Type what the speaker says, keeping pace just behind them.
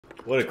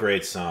What a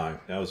great song.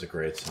 That was a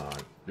great song.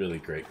 Really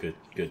great.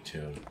 Good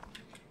tune.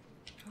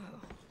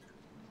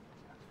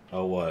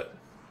 Oh, what?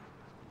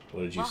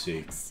 What did you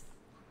see? Thanks.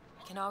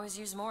 Can always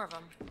use more of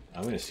them.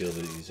 I'm gonna steal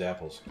these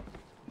apples.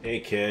 Hey,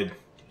 kid. I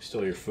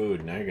stole your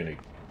food. Now you're gonna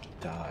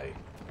die.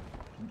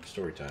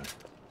 Story time.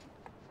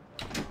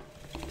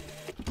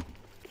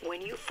 When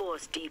you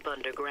force deep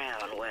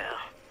underground, well,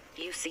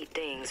 you see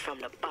things from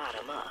the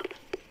bottom up.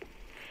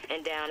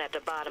 And down at the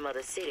bottom of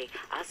the city,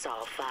 I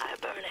saw a fire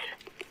burning.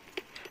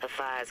 The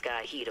fire's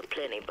got heat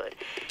aplenty, but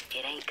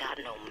it ain't got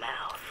no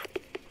mouth.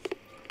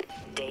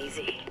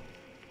 Daisy.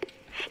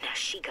 Now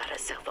she got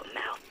herself a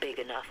mouth big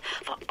enough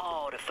for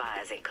all the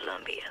fires in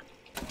Columbia.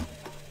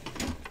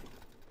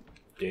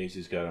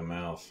 Daisy's got a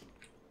mouth.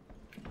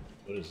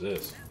 What is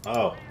this?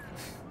 Oh.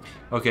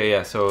 Okay,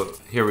 yeah, so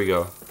here we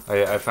go.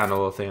 I found a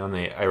little thing on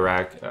the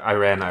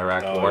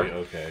Iran-Iraq war.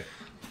 Okay.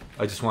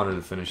 I just wanted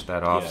to finish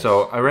that off. Yes.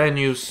 So, Iran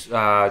used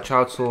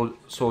child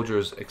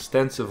soldiers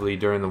extensively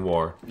during the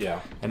war. Yeah.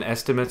 And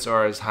estimates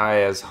are as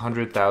high as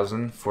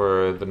 100,000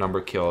 for the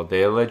number killed.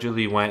 They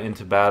allegedly went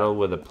into battle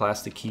with a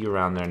plastic key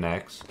around their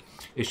necks,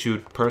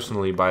 issued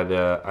personally by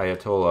the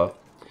Ayatollah.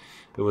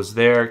 It was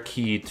their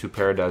key to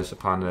paradise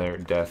upon their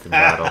death in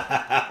battle.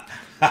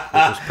 Which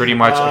was pretty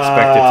much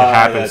expected to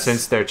happen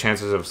since their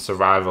chances of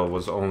survival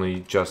was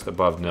only just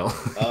above nil.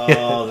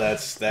 Oh,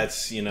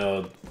 that's you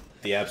know,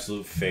 the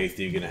absolute faith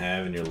you can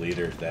have in your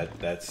leader.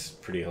 That's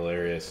pretty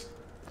hilarious.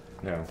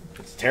 No,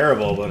 it's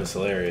terrible, but it's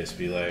hilarious.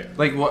 Be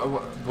like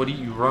what do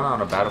you run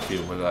on a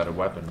battlefield without a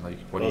weapon? Like,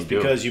 what do you do?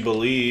 Because you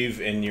believe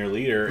in your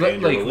leader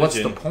and your religion.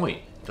 What's the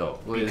point, though?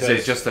 Is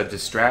it just a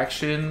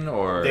distraction,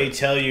 or they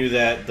tell you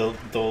that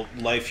the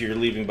life you're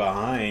leaving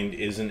behind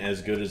isn't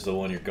as good as the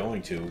one you're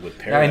going to with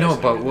paradise? Yeah, I know,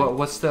 but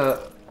what's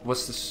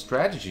the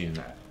strategy in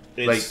that?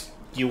 It's,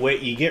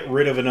 you get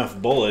rid of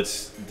enough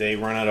bullets, they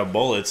run out of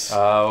bullets.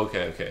 Oh,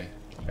 okay,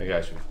 I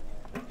got you.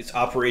 It's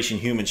Operation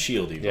Human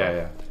Shield, even.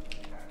 Yeah.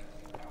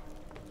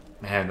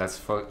 Man, that's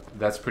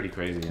pretty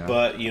crazy. Huh?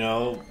 But you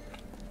know,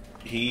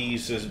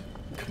 he's a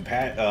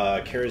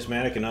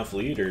charismatic enough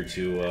leader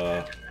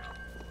to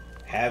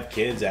have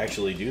kids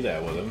actually do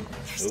that with him.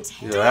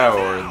 Oops.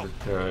 Yeah,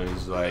 or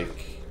he's like,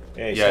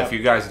 hey, yeah, if you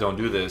guys don't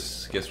do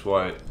this, guess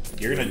what?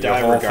 You're gonna Your die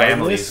whole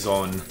regardless. family's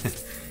going.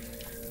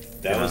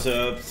 That was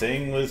a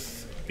thing with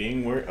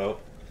being weird. Oh,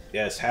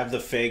 yes, have the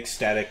fake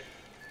static.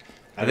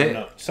 I don't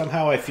know.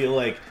 Somehow I feel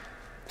like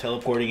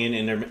teleporting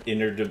in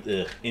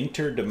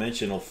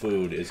interdimensional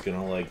food is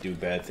gonna like do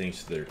bad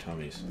things to their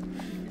tummies.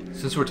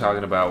 Since we're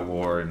talking about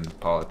war and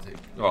politics,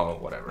 oh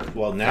whatever.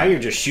 Well, now you're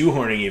just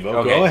shoehorning, Evo.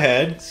 Okay. Go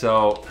ahead.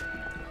 So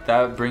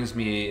that brings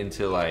me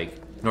into like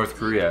North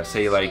Korea.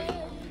 Say like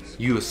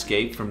you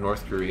escape from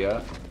North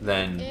Korea,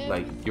 then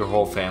like your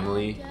whole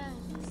family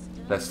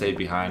that stayed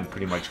behind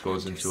pretty much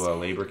goes into a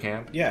labor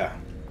camp. Yeah.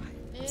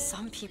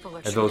 Some people are.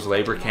 And those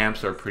labor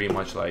camps are pretty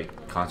much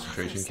like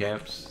concentration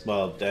camps.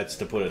 Well, that's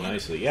to put it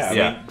nicely. Yeah.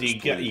 I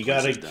mean, you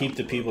got to keep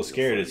the people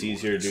scared. It's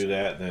easier to do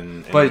that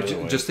than. But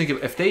just think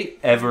of if they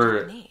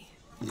ever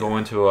go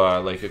into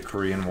like a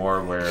Korean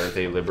war where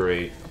they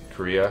liberate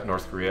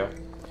North Korea,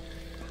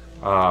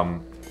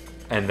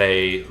 and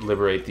they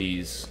liberate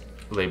these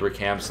labor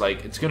camps,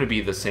 like it's going to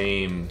be the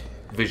same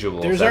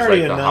visuals as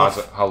like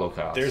the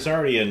Holocaust. There's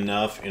already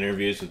enough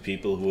interviews with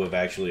people who have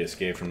actually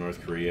escaped from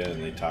North Korea,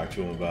 and they talk to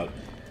them about.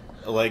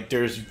 Like,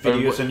 there's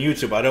videos on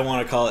YouTube. I don't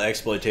want to call it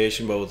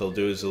exploitation, but what they'll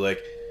do is they're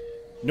like,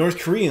 North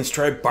Koreans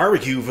tried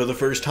barbecue for the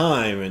first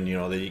time, and, you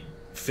know, they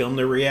film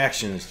their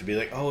reactions to be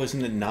like, oh,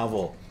 isn't it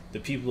novel? The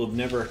people who've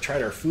never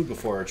tried our food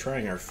before are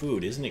trying our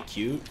food. Isn't it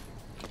cute?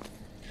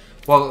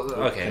 Well,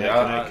 okay,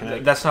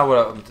 that's not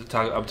what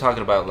I'm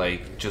talking about,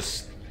 like,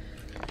 just...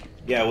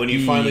 Yeah, when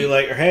you finally,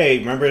 like, hey,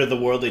 remember the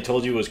world they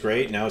told you was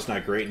great? Now it's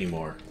not great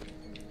anymore.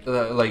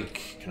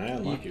 Like... Can I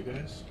unlock you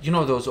guys? You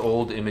know those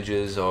old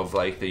images of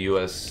like the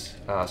U.S.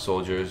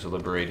 Soldiers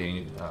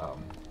liberating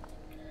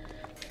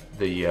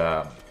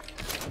the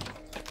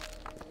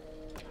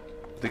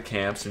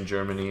camps in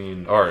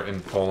Germany or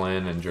in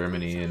Poland and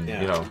Germany and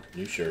you know,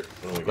 new shirt.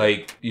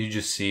 Like you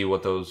just see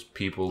what those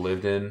people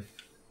lived in.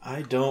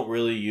 I don't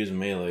really use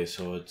melee,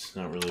 so it's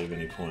not really of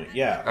any point.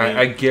 Yeah,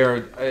 I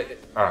guarantee.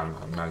 I'm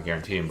not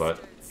guaranteeing,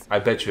 but I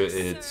bet you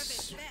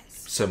it's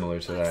similar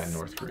to that in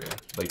North Korea,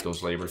 like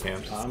those labor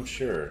camps. I'm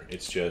sure.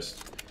 It's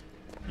just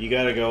you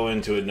got to go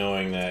into it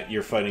knowing that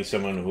you're fighting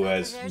someone who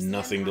has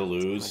nothing to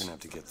lose.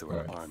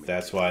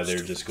 That's why they're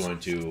just going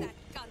to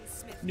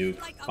nuke,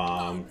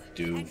 bomb,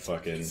 do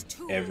fucking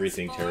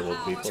everything terrible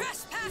to people.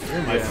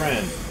 You're my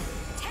friend.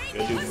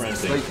 Go do friend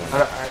things.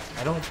 Like,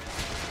 I don't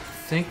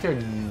think their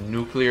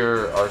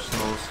nuclear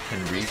arsenals can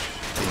reach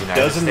the United States.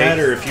 Doesn't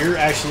matter if you're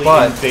actually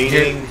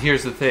invading.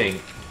 Here's the thing: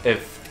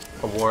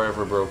 if a war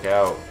ever broke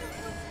out,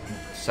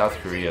 South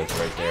Korea is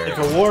right there. If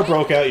a war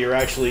broke out, you're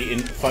actually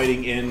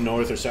fighting in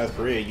North or South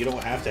Korea. You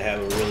don't have to have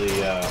a really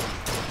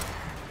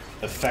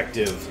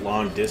effective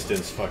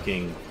long-distance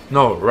fucking...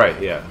 No, right,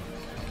 yeah.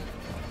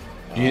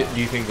 Do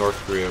you think North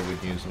Korea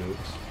would use nukes?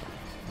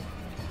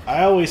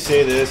 I always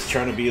say this,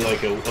 trying to be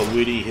like a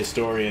witty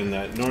historian,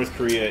 that North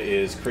Korea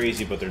is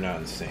crazy, but they're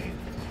not insane.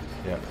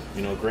 Yeah.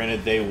 You know,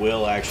 granted, they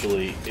will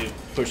actually, if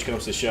push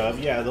comes to shove,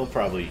 yeah, they'll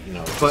probably, you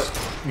know. But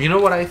you know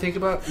what I think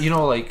about? You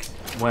know, like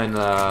when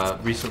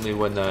recently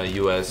when the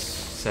U.S.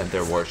 sent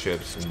their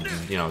warships, and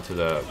you know, to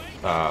the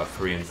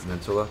Korean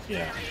Peninsula.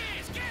 Yeah.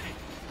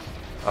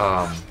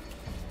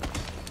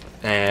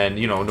 And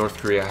you know, North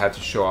Korea had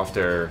to show off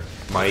their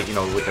might, you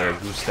know, with their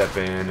goose step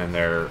in and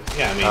their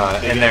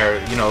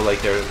their you know,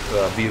 like their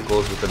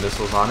vehicles with the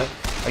missiles on it.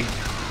 I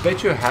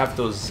bet you half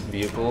those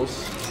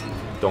vehicles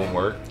don't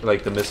work.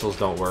 Like the missiles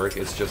don't work.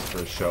 It's just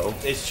for show.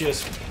 It's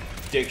just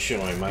dick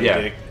showing. My yeah.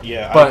 dick.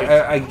 Yeah. But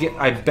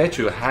I bet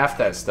you half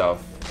that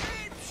stuff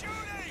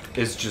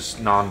is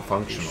just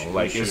non-functional.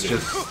 Like it's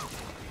just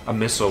a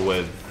missile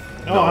with.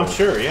 Oh, no, I'm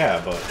sure.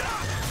 Yeah, but.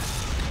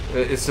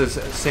 It's the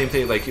same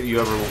thing. Like you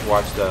ever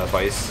watched the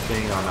Vice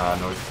thing on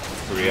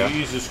North Korea?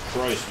 Jesus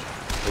Christ!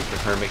 Like the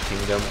Hermit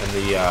Kingdom and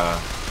the.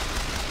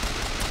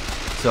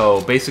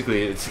 So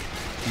basically, it's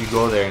you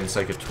go there and it's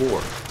like a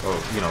tour.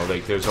 Oh, you know,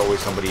 like there's always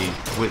somebody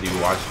with you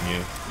watching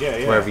you. Yeah,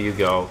 yeah. Wherever you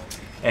go,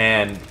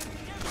 and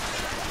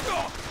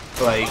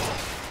like,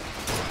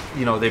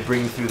 you know, they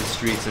bring you through the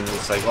streets and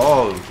it's like,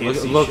 oh,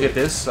 look at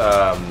this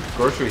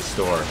grocery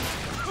store.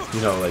 You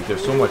know, like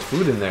there's so much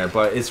food in there,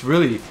 but it's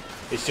really.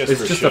 It's just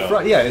for show. show.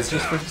 Yeah, it's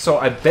just for. So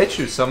I bet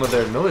you some of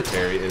their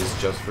military is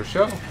just for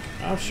show.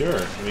 I'm sure.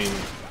 I mean,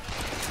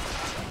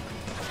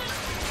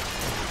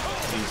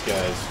 these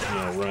guys, you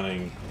know,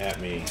 running at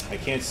me. I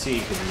can't see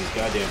because of these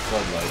goddamn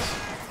floodlights.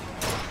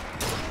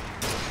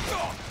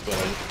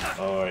 But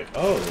all right.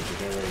 Oh, there's a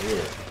guy right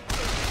here.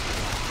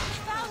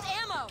 Found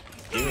ammo.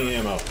 Give me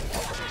ammo.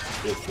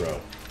 Good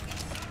throw.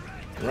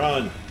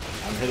 Run.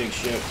 I'm hitting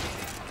shift.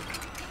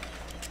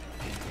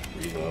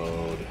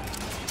 Reload.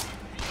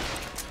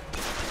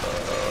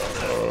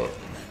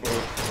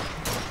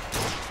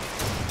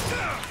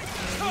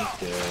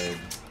 He's dead.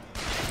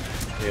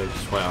 Yeah,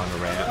 just went on a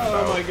rant.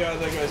 Oh my god,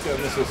 that guy's got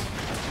missiles.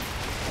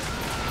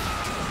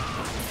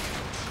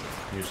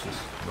 Useless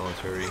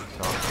military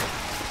talk.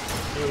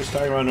 He was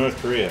talking about North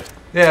Korea.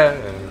 Yeah.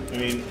 I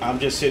mean, I'm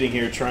just sitting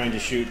here trying to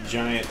shoot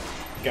giant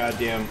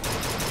goddamn...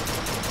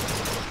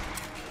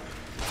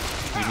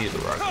 You need the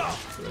rocket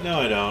launcher.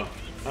 No, I don't.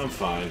 I'm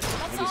fine.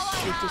 I just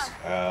shoot this.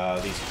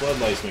 These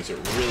floodlights makes it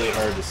really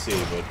hard to see,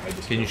 but I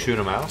just... Can you shoot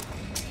them out?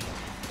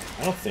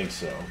 I don't think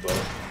so, but...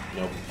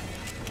 Nope.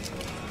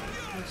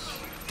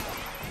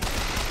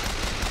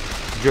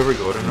 Did you ever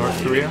go to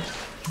North Korea?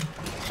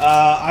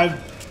 I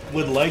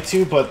would like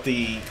to, but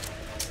the...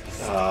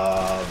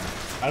 I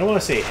don't want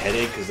to say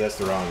headache, because that's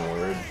the wrong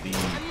word. The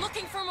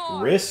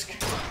risk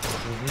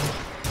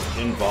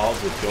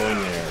involved with going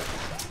there.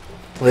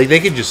 Like, they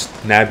could just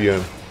nab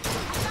you.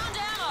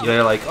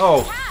 They're like,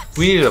 oh,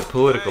 we need a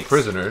political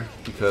prisoner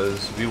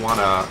because we want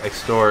to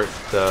extort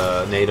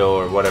the NATO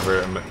or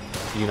whatever,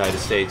 the United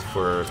States,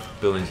 for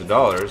billions of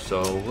dollars,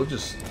 so we'll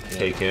just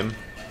take him,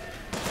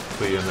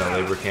 put you in the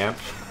labor camp.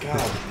 God,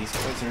 these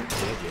guys aren't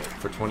dead yet.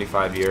 For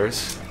 25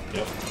 years.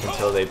 Yep.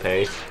 Until they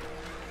pay.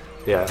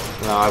 Yeah,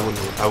 no, I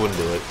wouldn't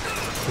do it.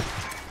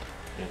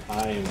 And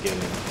I am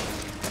getting...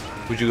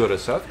 Would you go to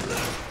South Korea?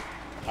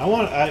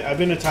 I've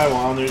been to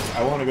Taiwan.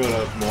 I want to go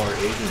to more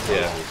Asian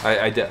places.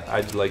 Yeah,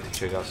 I'd like to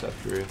check out South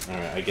Korea.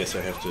 Alright, I guess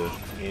I have to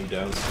aim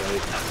down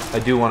sight. I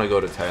do want to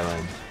go to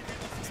Thailand.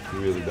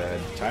 Really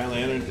bad.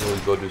 Thailand? Really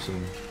go do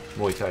some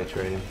Muay Thai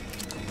training.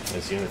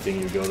 That's the only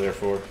thing you go there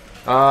for?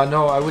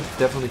 No, I would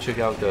definitely check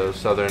out the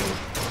southern,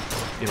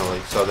 you know,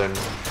 like southern.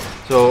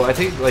 So I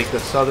think like the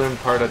southern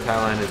part of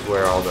Thailand is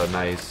where all the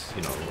nice,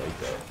 you know, like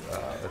the,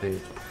 I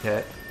think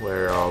Phuket,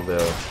 where all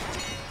the,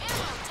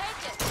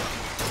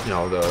 you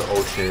know, the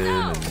ocean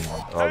and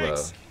all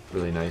the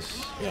really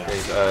nice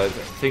things. I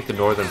think the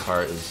northern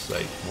part is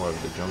like more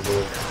of the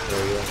jungle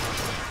area.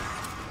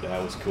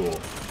 That was cool.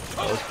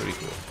 That was pretty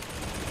cool.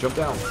 Jump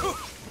down.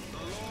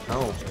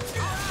 No.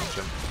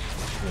 Jump.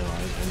 No,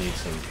 I need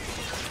some.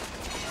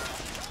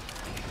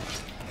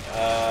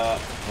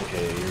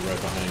 Okay, you're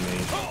right behind me.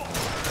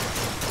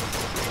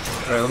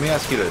 Alright, let me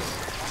ask you this.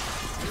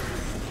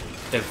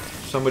 If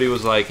somebody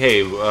was like,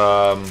 hey,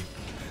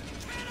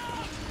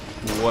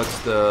 what's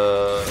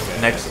the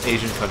next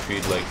Asian country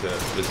you'd like to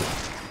visit?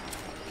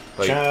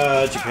 Like,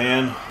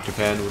 Japan.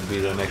 Japan would be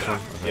the next one?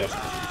 Okay. Yep.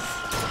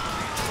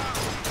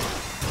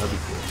 That'd be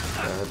cool.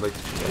 Yeah, I'd like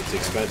to check out It's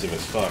expensive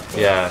as fuck. But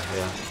yeah.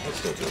 I'd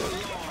still do it.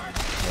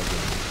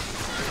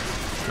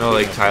 No,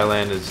 like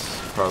Thailand is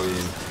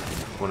probably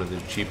one of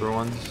the cheaper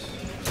ones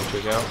to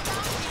check out.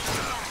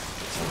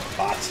 Some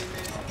bots.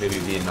 Maybe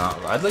Vietnam.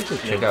 I'd like to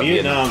check out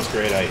Vietnam. Vietnam's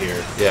great, I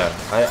hear. Yeah,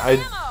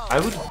 I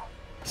would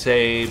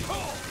say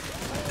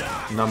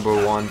number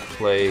one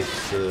place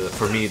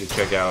for me to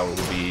check out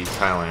would be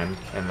Thailand,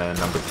 and then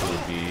number two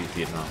would be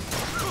Vietnam.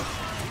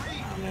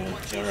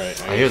 Yeah,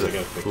 alright. I hear the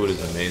food is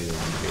amazing in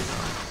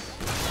Vietnam.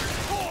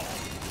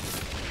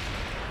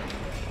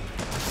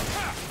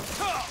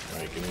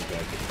 Alright, give me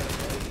back the car.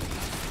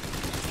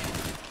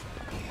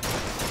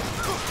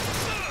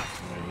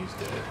 Alright, he's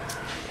dead.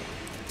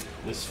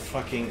 This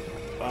fucking...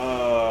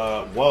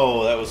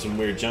 whoa, that was some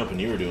weird jumping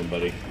you were doing,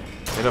 buddy.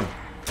 Hit him.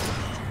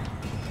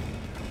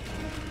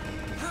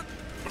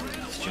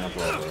 Let's jump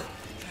over.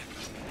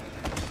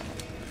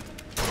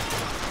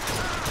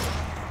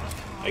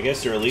 I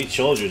guess they're elite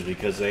soldiers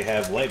because they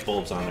have light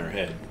bulbs on their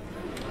head.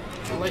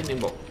 Lightning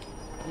bolt.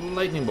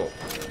 Lightning bolt.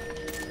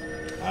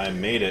 I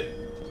made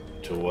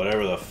it to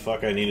whatever the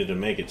fuck I needed to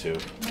make it to.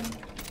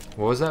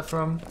 What was that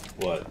from?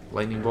 What?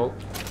 Lightning bolt?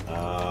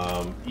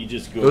 You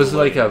just go. It was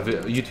like a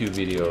YouTube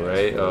video,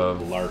 right? Of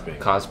LARPing.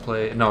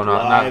 Cosplay. No,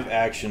 not live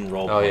action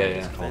role Oh, playing.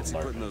 yeah, It's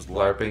called LARPing.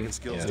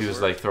 LARPing. He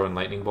was like throwing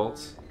lightning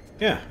bolts.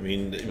 Yeah, I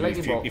mean,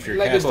 Lightning bolt. if you're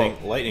Lightning casting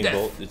bolt. lightning Death.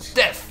 bolt, it's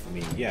Death. I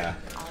mean, yeah.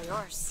 All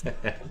yours.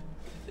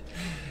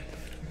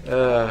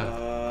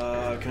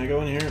 Can I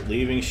go in here?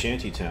 Leaving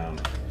Shantytown.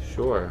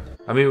 Sure.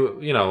 I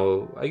mean, you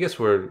know, I guess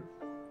we're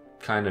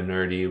kind of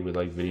nerdy with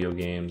like video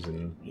games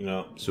and You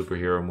know,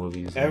 superhero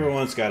movies.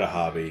 everyone's got a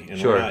hobby, and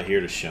Sure. we're not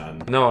here to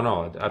shun. No,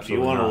 If you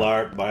absolutely want to not.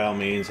 LARP, by all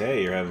means,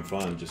 hey, you're having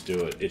fun, just do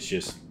it. It's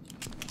just,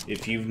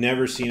 if you've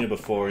never seen it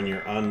before and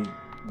you're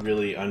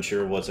really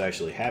unsure of what's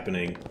actually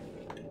happening,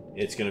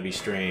 it's going to be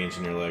strange,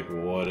 and you're like,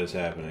 what is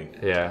happening?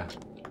 Yeah.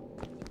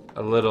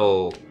 A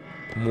little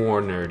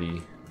more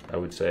nerdy, I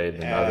would say,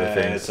 than other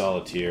things. It's all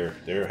a tier.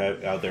 They're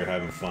out there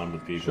having fun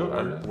with people.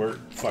 Sure. We're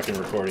fucking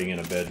recording in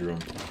a bedroom.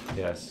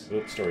 Yes.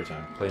 Oops, story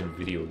time. Playing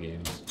video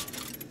games.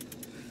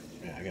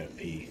 Yeah, I gotta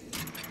pee.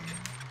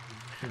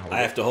 I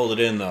have to hold it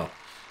in, though.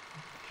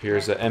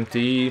 Here's an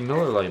empty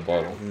Miller Lite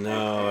bottle.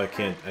 No, I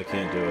can't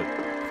do it.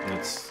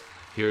 That's...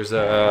 Here's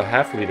a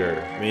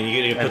half-liter. I mean,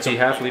 you gotta put Empty some...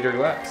 half-liter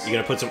glass. You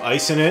gotta put some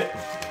ice in it?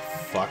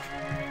 Fuck.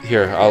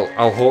 Here,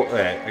 I'll hold.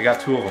 Right, I got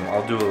two of them.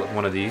 I'll do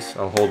one of these.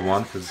 I'll hold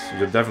one because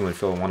you'll definitely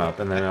fill one up,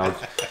 and then I'll,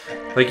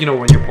 like, you know,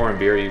 when you're pouring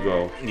beer, you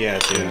go.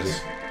 Yes.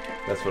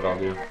 That's what I'll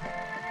do.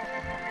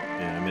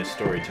 Yeah, I missed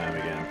story time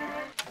again.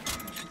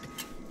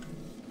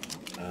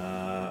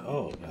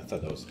 Oh, I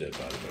thought that was a dead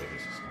body, but I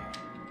guess it's not.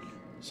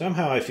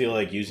 Somehow I feel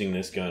like using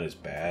this gun is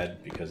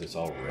bad because it's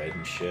all red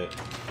and shit.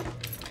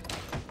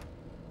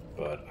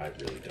 But I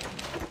really don't.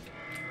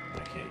 I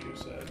can't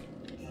use that.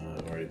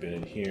 I've already been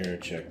in here.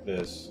 Check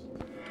this.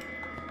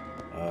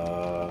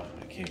 I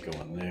can't go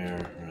in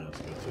there. Alright, let's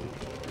go through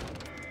the door.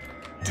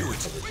 Do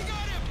it. We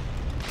got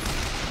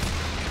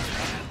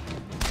him.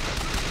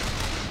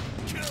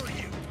 Kill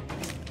you.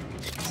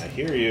 I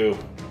hear you.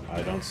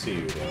 I don't see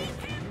you though.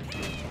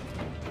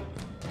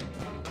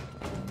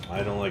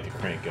 I don't like the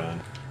crank gun.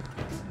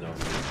 No.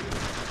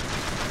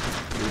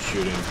 Who's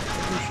shooting?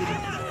 Who's shooting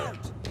from where?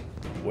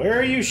 Where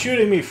are you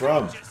shooting me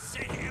from? Just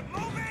sit here,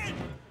 move in.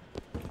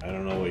 I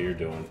don't know what you're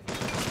doing.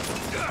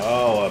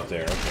 Oh, up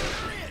there. Okay.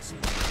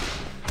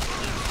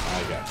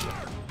 I got you.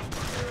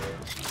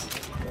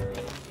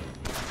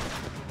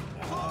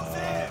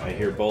 I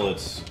hear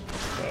bullets,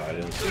 but I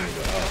didn't see any.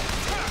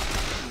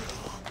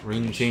 Oh.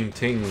 Ring, ting,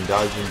 ting,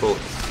 dodging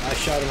bullets. I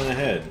shot him in the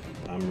head.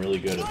 I'm really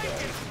good at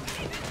that.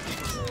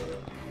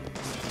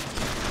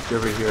 Did you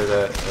ever hear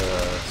that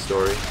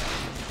story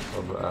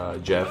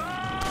of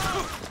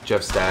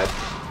Jeff's dad,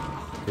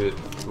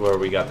 where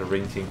we got the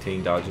ring, ting,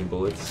 ting, dodging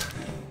bullets?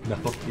 No,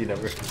 you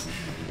never.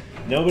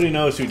 Nobody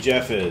knows who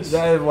Jeff is.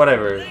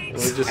 Whatever. We're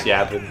just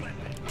yapping.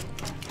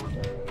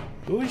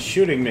 Who is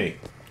shooting me?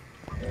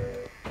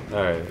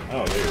 All right,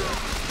 Oh, there you go.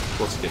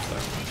 we'll skip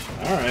that.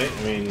 Alright,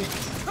 I mean... You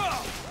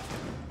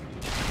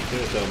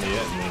could have told me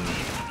it, and then...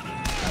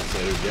 I'd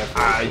say who Jeff is.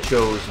 I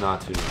chose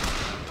not to.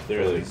 There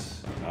it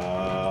is.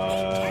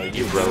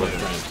 You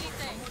Irrelevant. friend.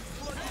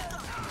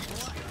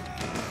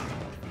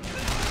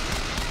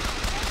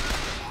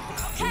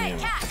 Give me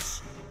ammo.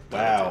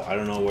 Wow, I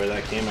don't know where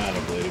that came out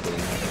of, lady, but I'm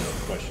not going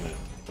to question it.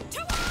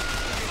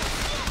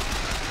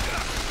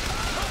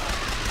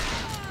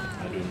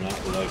 I do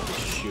not like the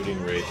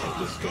shooting rate of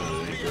this gun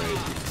at any grade.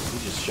 He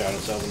just shot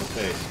himself in the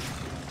face.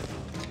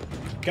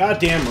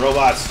 Goddamn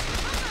robots!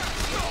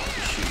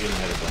 Just shoot you in the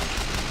head a bunch.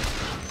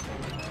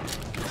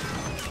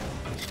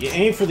 You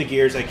aim for the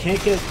gears. I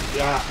can't get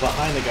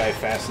behind the guy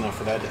fast enough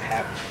for that to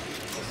happen.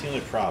 That's the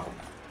only problem.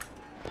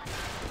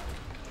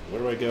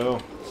 Where do I go?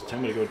 It's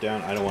time to go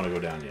down. I don't want to go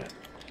down yet.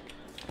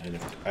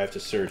 I have to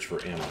search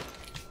for ammo.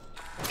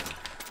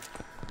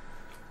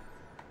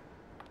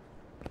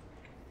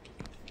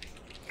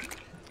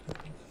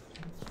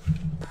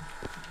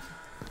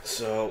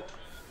 So,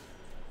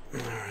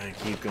 alright,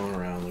 keep going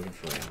around looking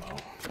for ammo.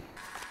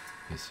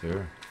 Yes,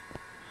 sir.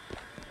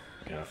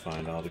 Gotta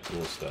find all the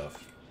cool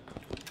stuff.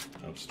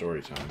 Oh,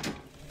 story time.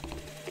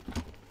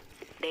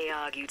 They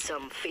argued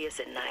something fierce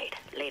at night,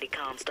 Lady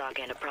Comstock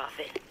and the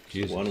Prophet.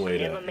 Jesus. One way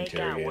to Never make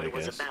out interrogate, what I it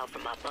was guess. about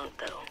from my bunk,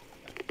 though.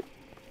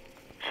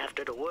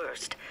 After the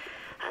worst,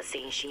 I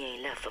seen she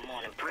ain't left for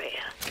morning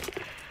prayer.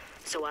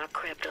 So I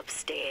crept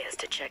upstairs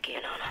to check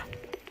in on her.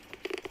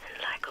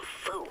 And like a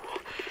fool,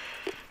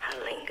 I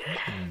lingered.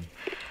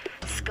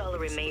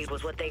 Scullery maid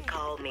was what they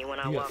called me when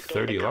I You got walked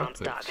 30 into lockpicks.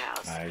 Comstock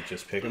house. I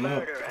just pick them up.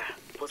 Murderer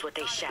was what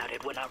they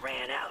shouted when I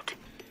ran out.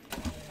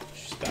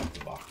 Stop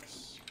the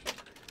box.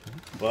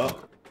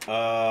 Well,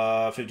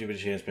 50%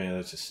 chance, man.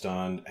 That's a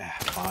stun. Ah,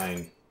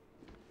 fine.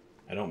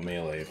 I don't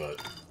melee,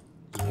 but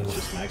let's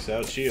just max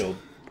out shield.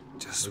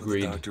 Just what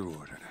Agreed. the doctor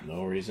ordered.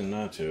 No reason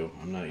not to.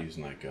 I'm not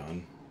using that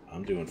gun.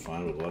 I'm doing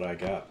fine with what I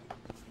got.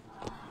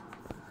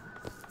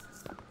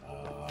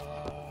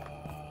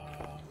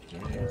 Is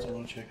there anything else I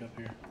want to check up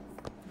here?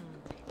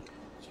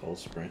 Let's hold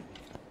sprint.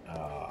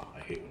 I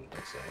hate when it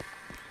does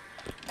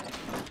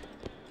that.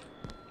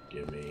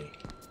 Give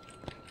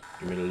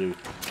me the loot.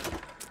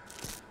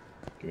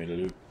 Give me the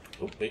loot.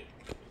 Oh, wait.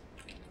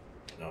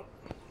 No,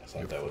 I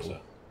thought that was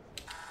a...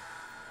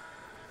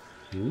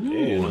 Ooh,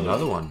 Hey,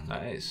 another one.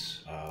 Nice.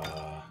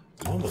 I'm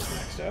almost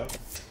maxed out.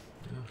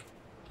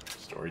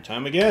 Story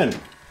time again.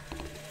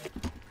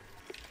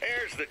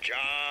 There's the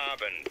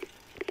job and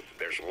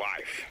there's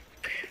life.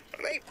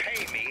 They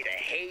pay me to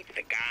hate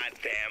the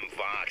goddamn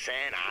Vox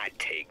and I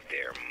take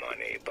their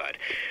money, but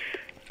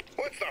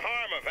what's the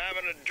harm of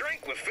having a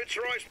drink with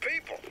Fitzroy's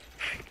people?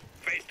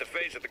 Face to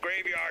face at the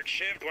graveyard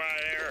shift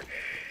while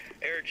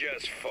they're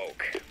just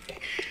folk.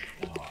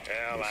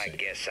 Well, I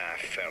guess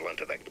I fell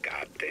into the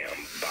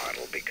goddamn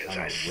bottle because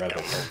I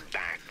stumbled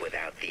back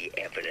without the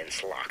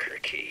evidence locker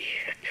key.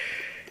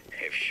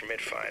 If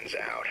Schmidt finds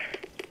out,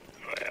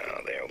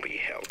 well, there'll be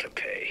hell to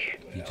pay.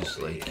 You just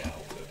like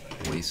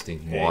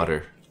wasting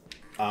water.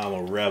 I'm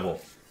a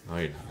rebel. Oh,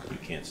 you're You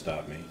can't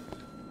stop me.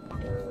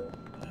 Run.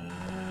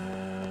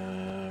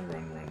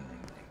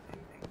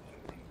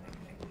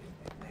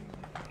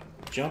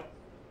 Jump.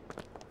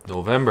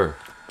 November.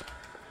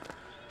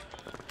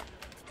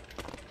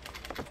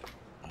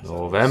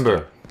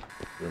 November.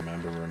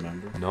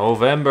 Remember.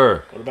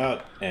 November. What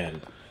about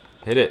end?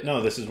 Hit it.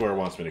 No, this is where it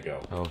wants me to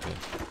go. Okay.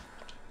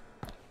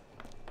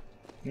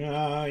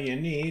 Oh, you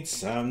need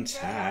some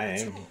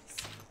time.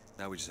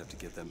 Now we just have to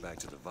get them back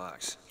to the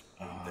Vox.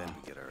 Then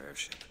we get our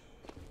airship.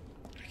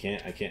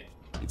 I can't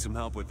Need some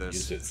help with this.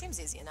 use it. Seems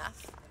easy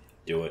enough.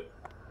 Do it.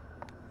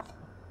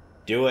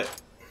 Do it.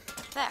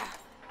 There.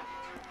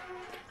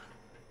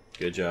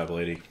 Good job,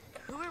 lady.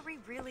 Who are we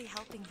really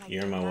helping by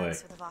You're in getting my way.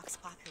 guns for the Vox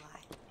Populi?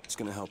 It's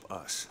gonna help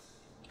us.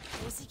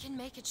 Lizzie can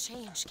make a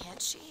change,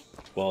 can't she?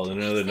 Well, in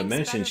another Things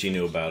dimension better she for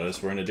knew people. about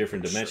us. We're in a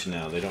different dimension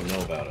now. They don't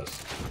know about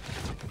us.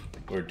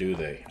 Or do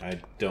they? I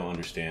don't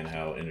understand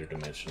how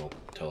interdimensional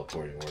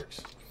teleporting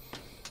works.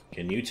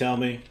 Can you tell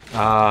me?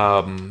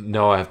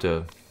 No, I have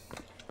to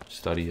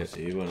study it.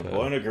 See, when a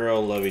boy and a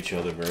girl love each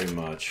other very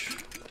much,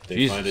 they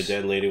Jesus. find a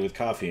dead lady with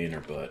coffee in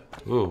her butt.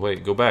 Ooh,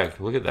 wait, go back.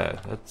 Look at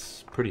that.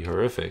 That's pretty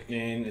horrific.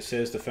 And it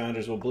says the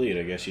founders will bleed.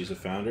 I guess she's a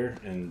founder,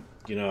 and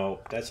you know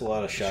that's a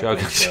lot of Shotgun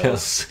shotgun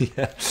shells. shells.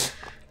 Yeah.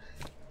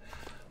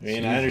 I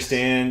mean, I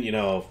understand, you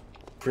know,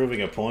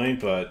 proving a point,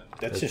 but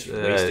that's just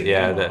wasting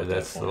yeah, ammo at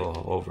that's that a point.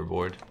 little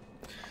overboard.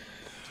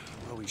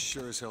 Well, we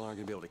sure as hell aren't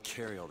gonna be able to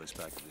carry all this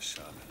back to the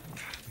shop. I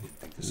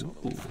think this all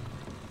over.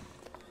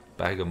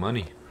 Bag of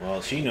money.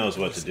 Well, she knows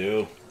what to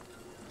do.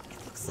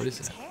 Looks What like is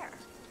a it? tear.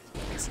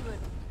 To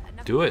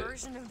another Do it.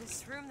 version of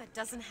this room that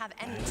doesn't have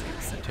any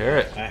tools in it. Tear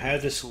it. I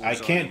had this. I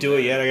can't do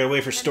it yet. I gotta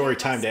wait for story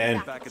time to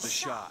end. Back at the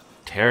shop.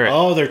 Tear it.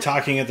 Oh, they're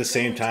talking at the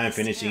same time,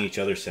 finishing each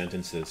other's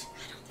sentences.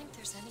 I don't think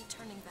there's any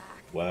turning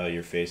back. Wow,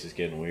 your face is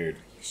getting weird.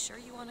 You sure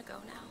you want to go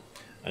now?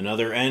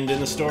 Another end in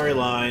the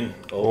storyline.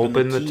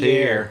 Open the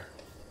tier.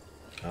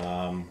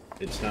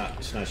 It's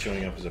not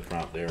showing up as a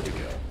prompt. There we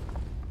go.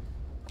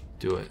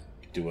 Do it.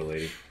 Do it,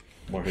 lady.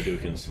 More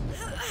Hadoukens.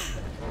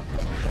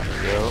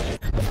 Go.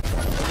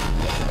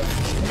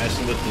 You're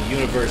messing with the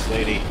universe,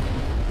 lady.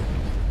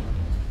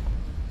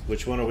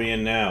 Which one are we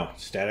in now?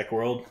 Static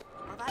world?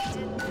 Well, that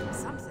did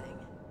something.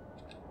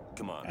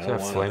 Come on. I Is don't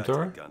that want to.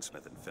 flamethrower?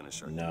 Gunsmith and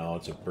finish our No,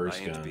 it's a burst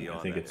I aim to gun. be I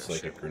on think that it's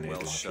like a airship grenade well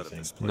launcher shut of thing.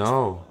 this place.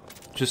 No.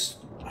 Just.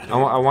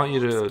 I want you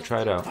to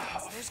try it out.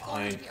 There's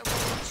fine. going to be a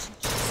revolution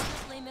just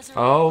as lame as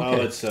Oh, Oh,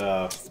 okay. it's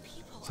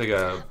It's like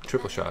a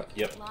triple shot.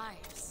 yep.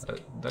 lives.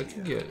 That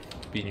could get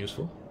being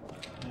useful.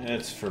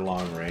 It's for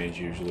long range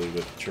usually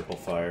with triple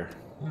fire.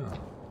 Yeah.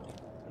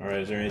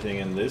 Alright, is there anything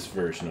in this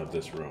version of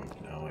this room?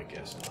 No, I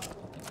guess not.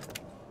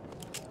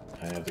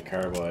 I have the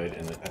carbide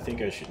and I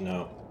think I should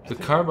know. The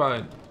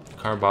carbine.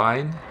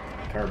 Carbine?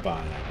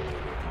 Carbine, I believe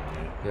they're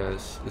calling it.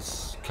 Yes,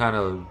 it's kind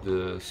of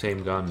the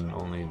same gun,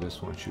 only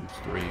this one shoots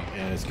 3.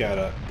 And it's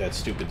got that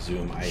stupid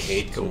zoom. I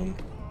hate Go. zoom.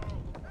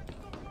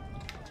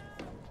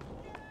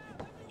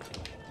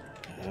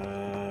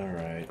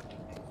 Alright.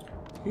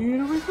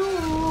 Here we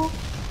go.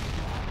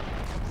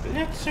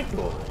 Let's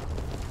go.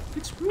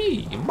 It's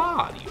me,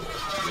 Mario.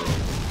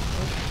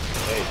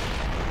 Hey,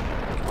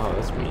 Oh,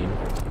 that's mean.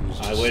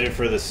 I waited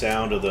for the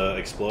sound of the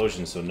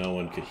explosion so no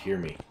one could hear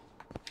me.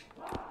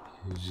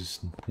 He's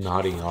just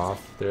nodding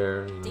off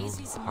there, you know,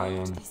 Daisies high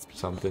moved on these people.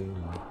 something.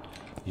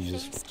 And you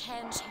Things just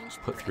can change.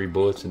 put 3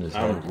 bullets in his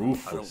I'm head. I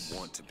ruthless. don't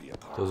want to be a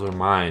part. Those are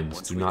mines.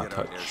 Once Do we not get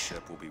our touch.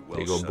 airship, we'll be well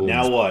They go shut boom.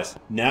 Now what?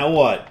 Now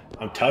what?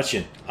 I'm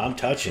touching. I'm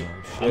touching.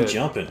 I'm shit.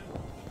 jumping.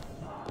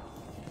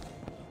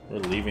 We're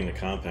leaving the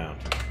compound.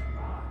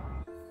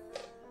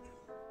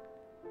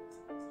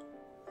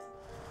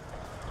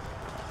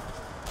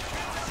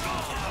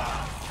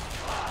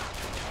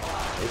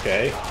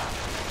 Okay.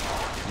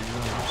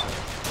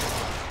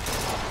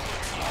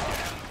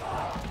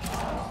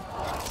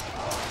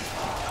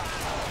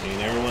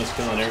 Everyone's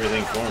killing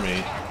everything for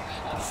me.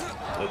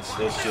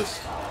 Let's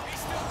just...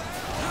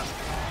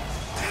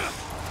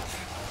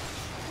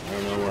 I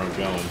don't know where I'm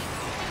going.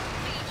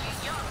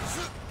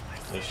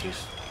 Let's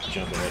just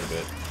jump ahead a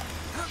bit.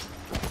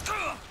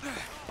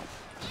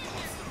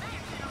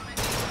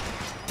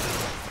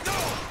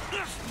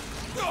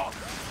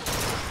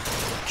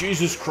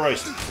 Jesus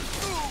Christ. I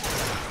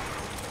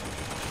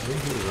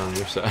think he was on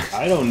your side.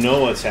 I don't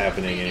know what's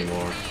happening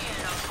anymore.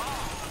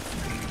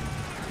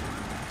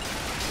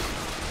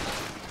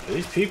 Are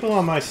these people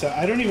on my side?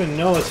 I don't even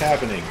know what's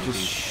happening. Just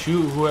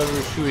shoot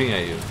whoever's shooting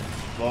at you.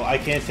 Well, I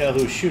can't tell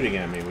who's shooting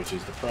at me, which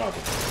is the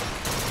problem.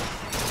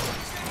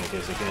 I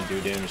guess I can't do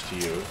damage to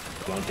you.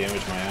 Don't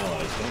damage my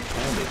allies. Don't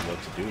tell me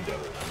what to do,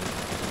 Devil.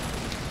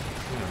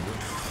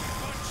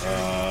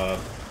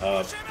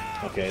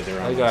 Okay, they're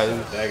on my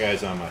side. That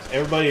guy's on my side.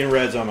 Everybody in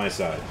red's on my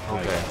side.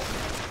 Okay.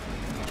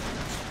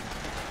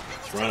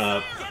 Let's run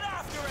up.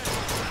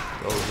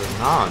 Those are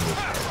not on this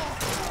side.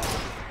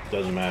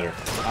 Doesn't matter.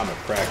 I'm a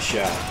crack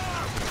shot.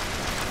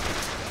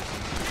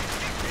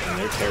 And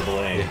they're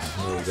terrible aims.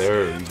 Yeah,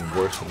 they're even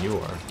worse than you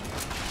are.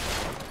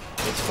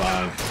 It's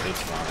fine.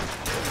 It's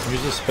fine.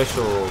 Use a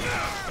special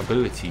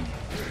ability.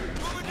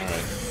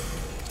 Alright.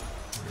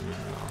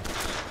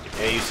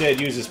 Hey, you said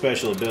use a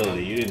special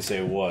ability. You didn't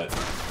say what.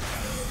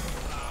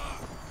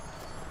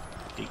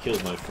 He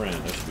killed my friend.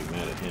 I should be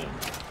mad at him.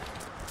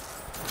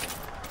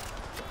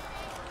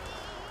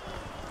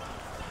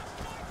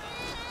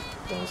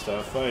 Don't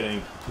stop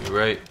fighting. You're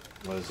right.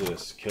 What is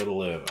this? Kill to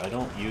live. I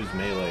don't use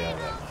melee all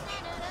that much.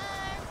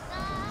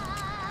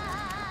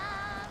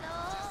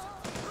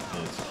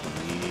 Let's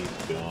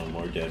keep going.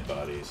 More dead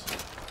bodies.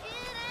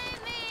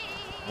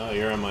 Oh,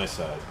 you're on my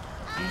side.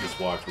 You just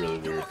walked really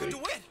weirdly.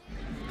 DeWitt,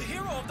 the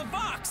hero of the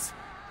box.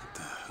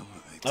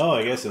 Oh,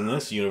 I guess in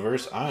this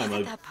universe, I'm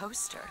Look a at that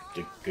poster.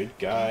 good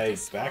guy,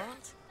 back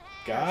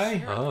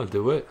guy. Oh,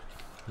 DeWitt.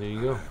 There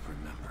you go.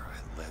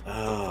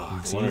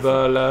 Oh,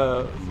 Viva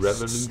la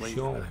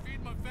revolution.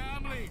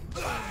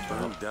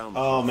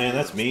 oh man,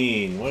 that's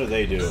mean. What do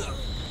they do?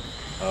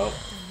 Oh,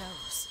 The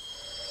nose.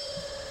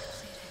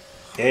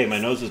 hey, my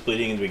nose was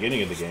bleeding in the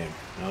beginning of the game.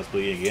 Now it's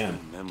bleeding again.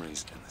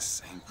 Memories in the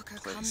same Booker,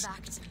 come place.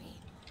 back to me.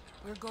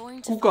 We're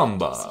going to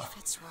Cucumber. find Daisy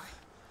Fitzroy.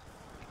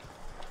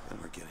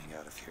 And we're getting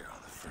out of here on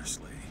the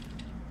First Lady.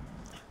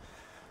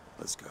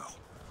 Let's go.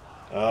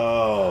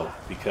 Oh,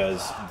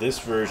 because this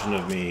version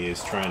of me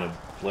is trying to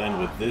blend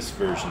with this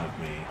version of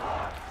me.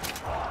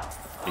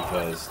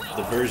 Because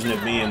the version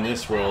of me in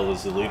this world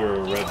is the leader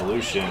of a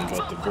revolution,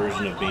 but the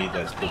version of me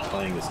that's been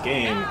playing this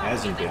game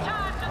hasn't been.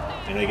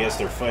 And I guess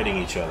they're fighting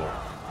each other.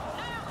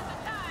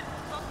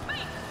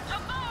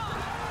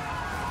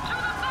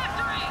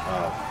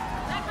 Oh.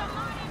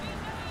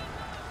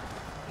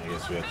 I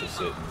guess we have to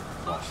sit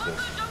and watch this.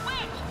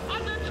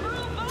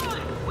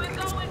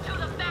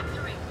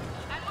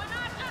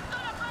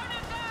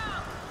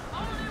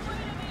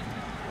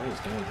 What is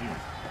down here?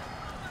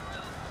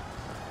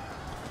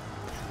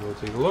 Go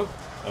take a look.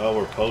 Oh,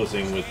 we're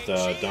posing with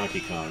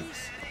Donkey Kong.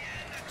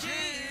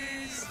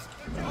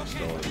 Oh,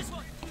 stole it.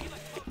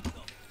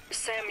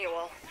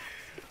 Samuel,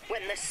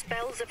 when the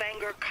spells of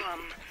anger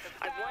come,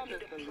 I want you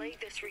to play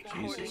this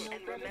recording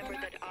and remember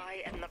that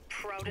I am the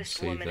proudest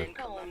Say woman that in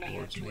Columbia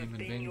Lord's to name have in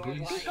been vain, your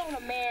please. wife. On a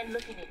man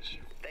looking at you.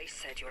 They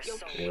said you're so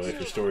Yeah, wait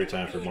for story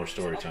time for more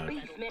story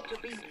time.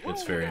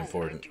 It's very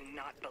important. do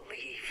not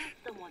believe,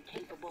 Someone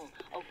capable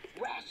of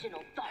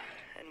rational thought.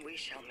 and we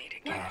shall meet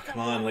again. Oh, come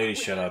on, lady,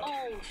 shut up.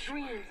 Own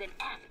dreams and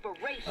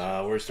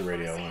aspirations. Where's the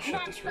radio? I want to shut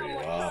Not this radio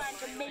someone off.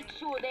 trying to make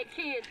sure their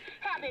kids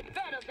have it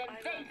better than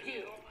they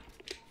did.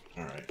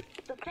 Alright.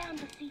 The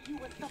fantasy you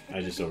were suffering.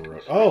 I just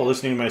overwrote. Oh,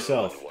 listening to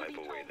myself. Wipe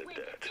away the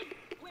debt.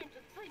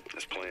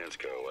 As plans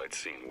go, I'd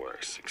seen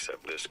worse,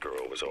 except this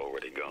girl was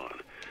already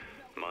gone.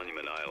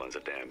 Monument Island's a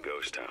damn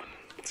ghost town.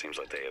 It seems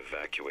like they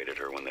evacuated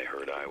her when they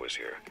heard I was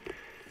here.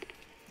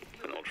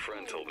 An old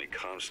friend told me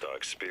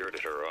Comstock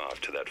spirited her off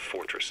to that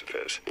fortress of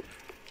his.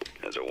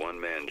 As a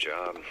one-man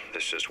job,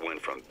 this just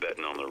went from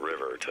betting on the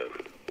river to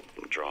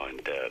drawing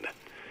dead.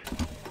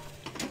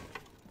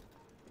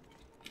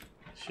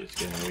 Shit's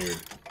getting weird.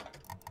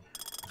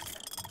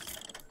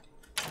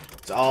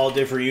 It's all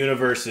different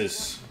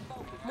universes.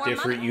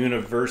 Different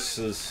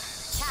universes.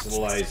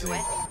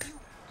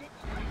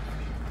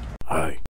 Hi.